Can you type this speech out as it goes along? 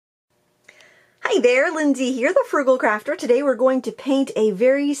Hi there, Lindsay here, the Frugal Crafter. Today we're going to paint a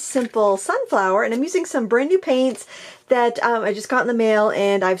very simple sunflower, and I'm using some brand new paints that I just got in the mail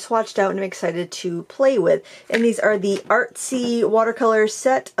and I've swatched out and I'm excited to play with. And these are the Artsy watercolor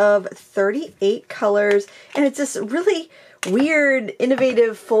set of 38 colors, and it's this really weird,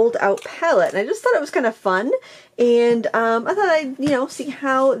 innovative fold-out palette. And I just thought it was kind of fun, and I thought I'd, see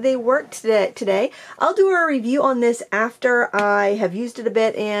how they worked today. I'll do a review on this after I have used it a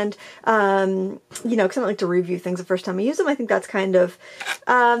bit, and, because I don't like to review things the first time I use them. I think that's kind of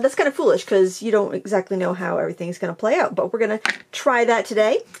foolish, because you don't exactly know how everything's going to play out, but we're going to try that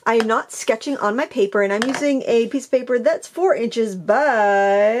today. I am not sketching on my paper, and I'm using a piece of paper that's 4 inches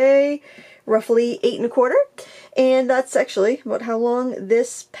by roughly 8 1/4. And that's actually about how long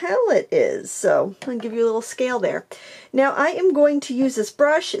this palette is. So I'll give you a little scale there. Now I am going to use this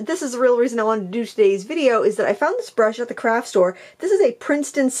brush. This is the real reason I wanted to do today's video, is that I found this brush at the craft store. This is a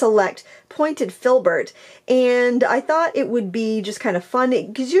Princeton Select pointed filbert, and I thought it would be just kind of fun,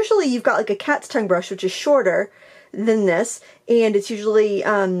 because usually you've got like a cat's tongue brush, which is shorter than this, and it's usually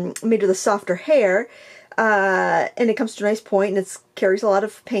made with a softer hair. And it comes to a nice point, and it carries a lot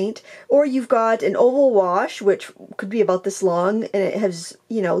of paint. Or you've got an oval wash, which could be about this long, and it has,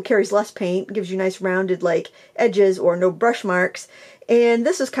 carries less paint, gives you nice rounded like edges or no brush marks. And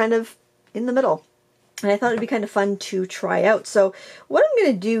this is kind of in the middle. And I thought it'd be kind of fun to try out. So what I'm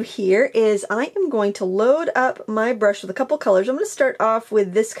going to do here is I am going to load up my brush with a couple colors. I'm going to start off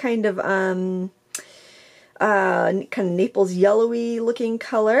with this kind of Naples yellowy looking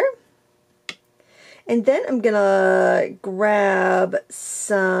color. And then I'm going to grab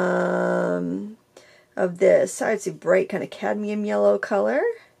some of this, I'd say bright kind of cadmium yellow color.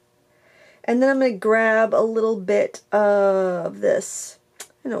 And then I'm going to grab a little bit of this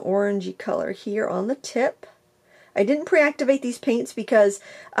orangey color here on the tip. I didn't pre-activate these paints because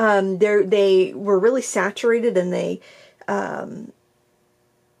they were really saturated, and they, ooh,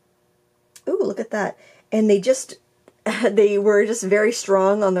 look at that. And they were just very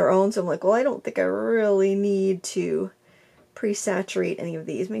strong on their own, so I'm like, well, I don't think I really need to pre-saturate any of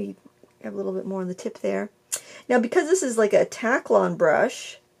these. Maybe have a little bit more on the tip there. Now, because this is like a Taklon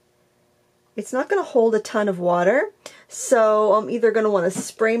brush, it's not going to hold a ton of water, so I'm either going to want to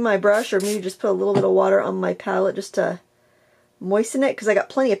spray my brush or maybe just put a little bit of water on my palette just to moisten it, because I got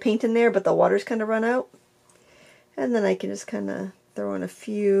plenty of paint in there, but the water's kind of run out. And then I can just kind of throw in a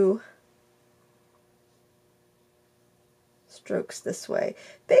few strokes this way.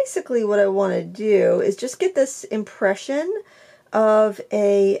 Basically what I want to do is just get this impression of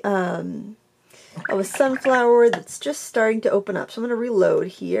a sunflower that's just starting to open up. So I'm going to reload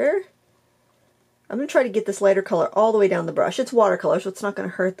here. I'm going to try to get this lighter color all the way down the brush. It's watercolor, so it's not going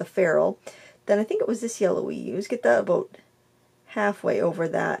to hurt the ferrule. Then I think it was this yellow we used. Get that about halfway over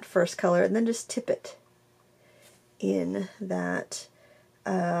that first color, and then just tip it in that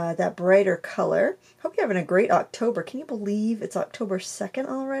that brighter color. Hope you're having a great October. Can you believe it's October 2nd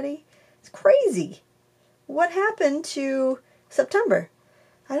already? It's crazy. What happened to September?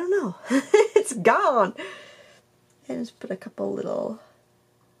 I don't know. It's gone. And just put a couple little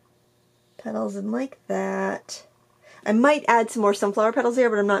petals in like that. I might add some more sunflower petals here,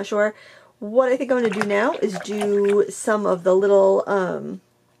 but I'm not sure. What I think I'm going to do now is do some of the little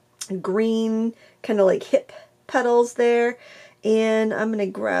green kind of like hip petals there. And I'm going to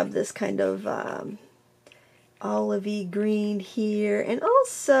grab this kind of olivey green here. And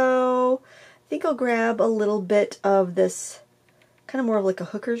also, I think I'll grab a little bit of this kind of more of like a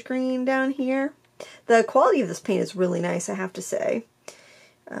hooker's green down here. The quality of this paint is really nice, I have to say.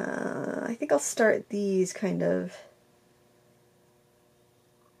 I think I'll start these kind of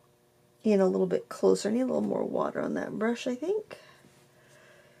in a little bit closer. I need a little more water on that brush, I think.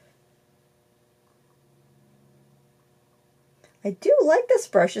 I do like this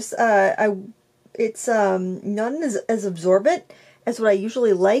brush. It's not as absorbent as what I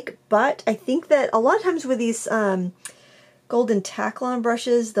usually like, but I think that a lot of times with these golden Taklon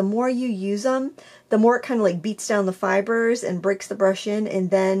brushes, the more you use them, the more it kind of like beats down the fibers and breaks the brush in,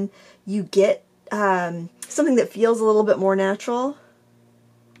 and then you get something that feels a little bit more natural.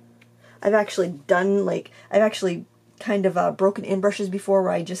 I've actually kind of broken in brushes before,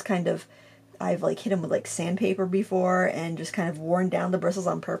 where I just I've like hit them with like sandpaper before and just kind of worn down the bristles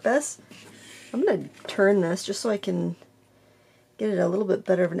on purpose. I'm going to turn this just so I can get it a little bit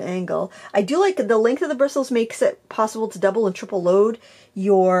better of an angle. I do like the length of the bristles, makes it possible to double and triple load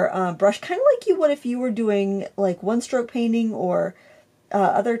your brush, kind of like you would if you were doing like one-stroke painting or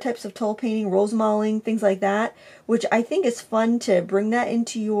other types of tool painting, rose mauling, things like that, which I think is fun to bring that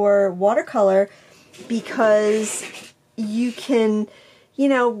into your watercolor, because you can you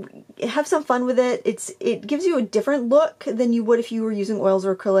know, have some fun with it. It gives you a different look than you would if you were using oils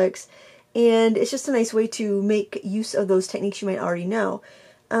or acrylics. And it's just a nice way to make use of those techniques you might already know.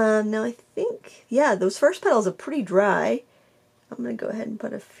 Now I think, yeah, those first petals are pretty dry. I'm going to go ahead and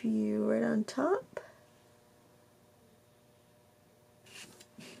put a few right on top.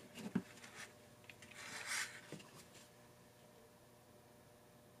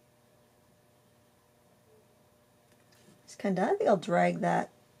 Just kind of, I think I'll drag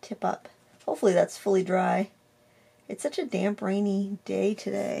that tip up. Hopefully that's fully dry. It's such a damp, rainy day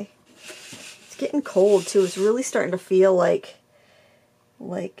today. It's getting cold too. It's really starting to feel like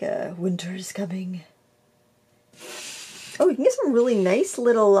winter is coming. Oh, you can get some really nice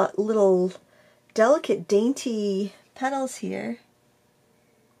little delicate, dainty petals here.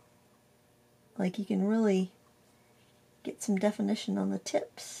 Like you can really get some definition on the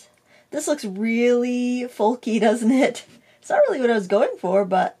tips. This looks really folky, doesn't it? It's not really what I was going for,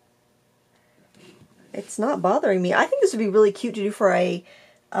 but it's not bothering me. I think this would be really cute to do for a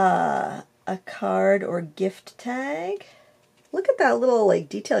card or gift tag. Look at that little like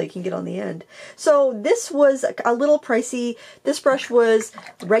detail you can get on the end. So this was a little pricey. This brush was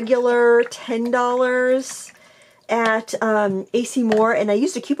regular $10 at AC Moore, and I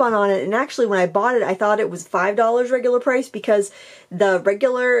used a coupon on it, and actually when I bought it I thought it was $5 regular price because the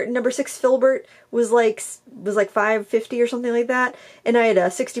regular number 6 filbert was like $5.50 or something like that, and I had a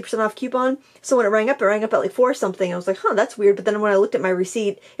 60% off coupon. So when it rang up at like $4 something. I was like, huh, that's weird. But then when I looked at my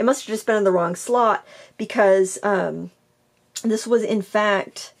receipt, it must have just been in the wrong slot because this was in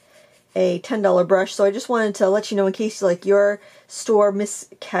fact a $10 brush. So I just wanted to let you know in case like your store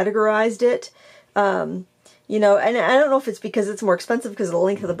miscategorized it. You know, and I don't know if it's because it's more expensive because of the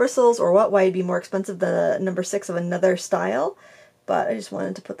length of the bristles or what, why it'd be more expensive than a number 6 of another style. But I just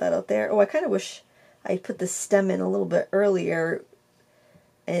wanted to put that out there. Oh, I kind of wish I put the stem in a little bit earlier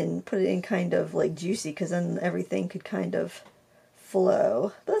and put it in kind of like juicy, because then everything could kind of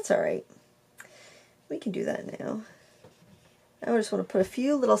flow. But that's alright. We can do that now. I just want to put a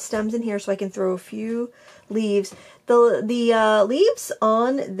few little stems in here so I can throw a few leaves. The leaves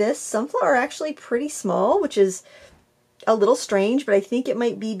on this sunflower are actually pretty small, which is a little strange, but I think it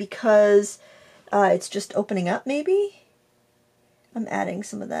might be because it's just opening up maybe. I'm adding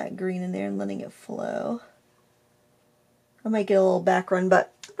some of that green in there and letting it flow. I might get a little back run,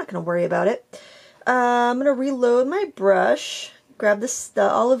 but I'm not going to worry about it. I'm going to reload my brush, grab the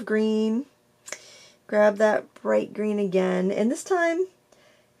olive green, grab that bright green again, and this time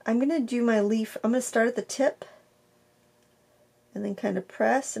I'm going to do my leaf. I'm going to start at the tip and then kind of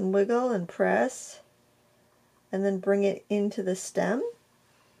press and wiggle and press and then bring it into the stem.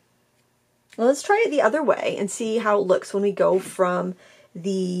 Well, let's try it the other way and see how it looks when we go from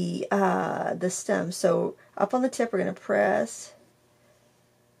the stem. So up on the tip, we're going to press.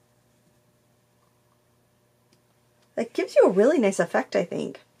 That gives you a really nice effect, I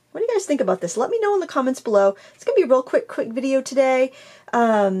think. What do you guys think about this? Let me know in the comments below. It's going to be a real quick video today.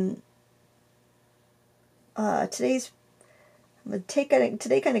 Today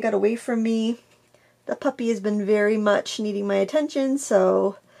kind of got away from me. The puppy has been very much needing my attention,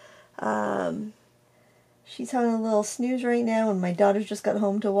 so she's having a little snooze right now, and my daughter's just got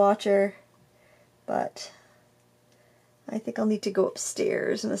home to watch her. But I think I'll need to go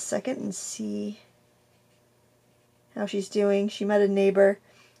upstairs in a second and see how she's doing. She met a neighbor.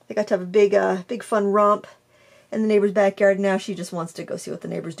 They got to have a big fun romp in the neighbor's backyard. Now she just wants to go see what the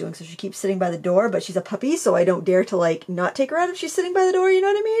neighbor's doing, so she keeps sitting by the door, but she's a puppy, so I don't dare to like not take her out if she's sitting by the door, you know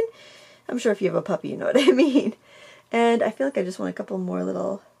what I mean? I'm sure if you have a puppy, you know what I mean. And I feel like I just want a couple more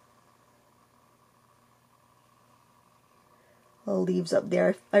little leaves up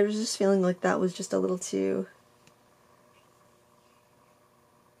there. I was just feeling like that was just a little too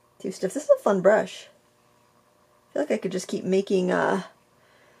stiff. This is a fun brush. I feel like I could just keep making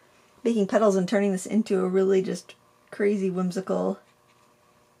petals and turning this into a really just crazy whimsical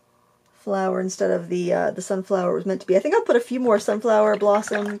flower instead of the sunflower it was meant to be. I think I'll put a few more sunflower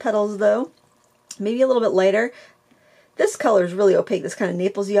blossom petals though. Maybe a little bit lighter. This color is really opaque, this kind of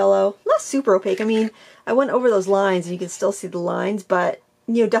Naples yellow. Not super opaque. I mean, I went over those lines and you can still see the lines, but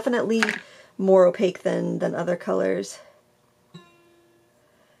you know, definitely more opaque than other colors.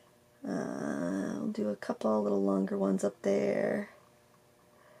 I'll do a couple little longer ones up there.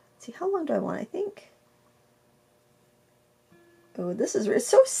 Let's see, how long do I want? I think. Oh, it's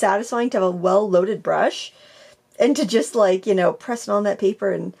so satisfying to have a well-loaded brush and to just like, you know, press it on that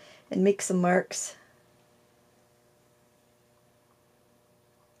paper and make some marks.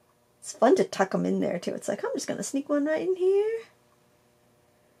 It's fun to tuck them in there too. It's like, I'm just going to sneak one right in here.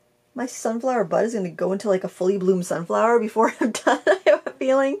 My sunflower bud is going to go into like a fully bloomed sunflower before I'm done, I have a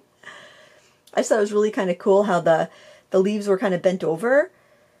feeling. I just thought it was really kind of cool how the leaves were kind of bent over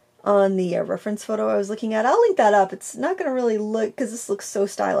on the reference photo I was looking at. I'll link that up. It's not going to really look, because this looks so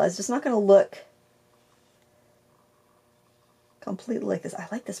stylized, it's not going to look completely like this. I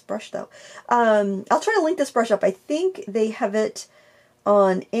like this brush though. I'll try to link this brush up. I think they have it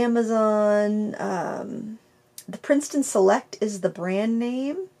on Amazon. The Princeton Select is the brand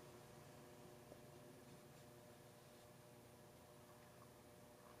name.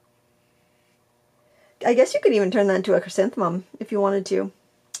 I guess you could even turn that into a chrysanthemum if you wanted to.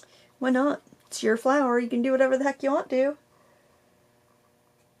 Why not? It's your flower. You can do whatever the heck you want to.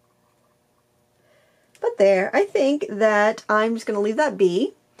 But there, I think that I'm just going to leave that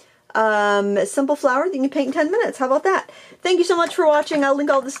be. Simple flower that you can paint in 10 minutes. How about that? Thank you so much for watching. I'll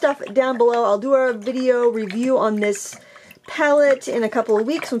link all this stuff down below. I'll do a video review on this palette in a couple of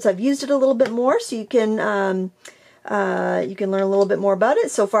weeks once I've used it a little bit more, so you can learn a little bit more about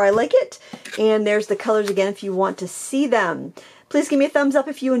it. So far I like it. And there's the colors again if you want to see them. Please give me a thumbs up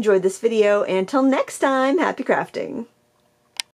if you enjoyed this video. And until next time, happy crafting.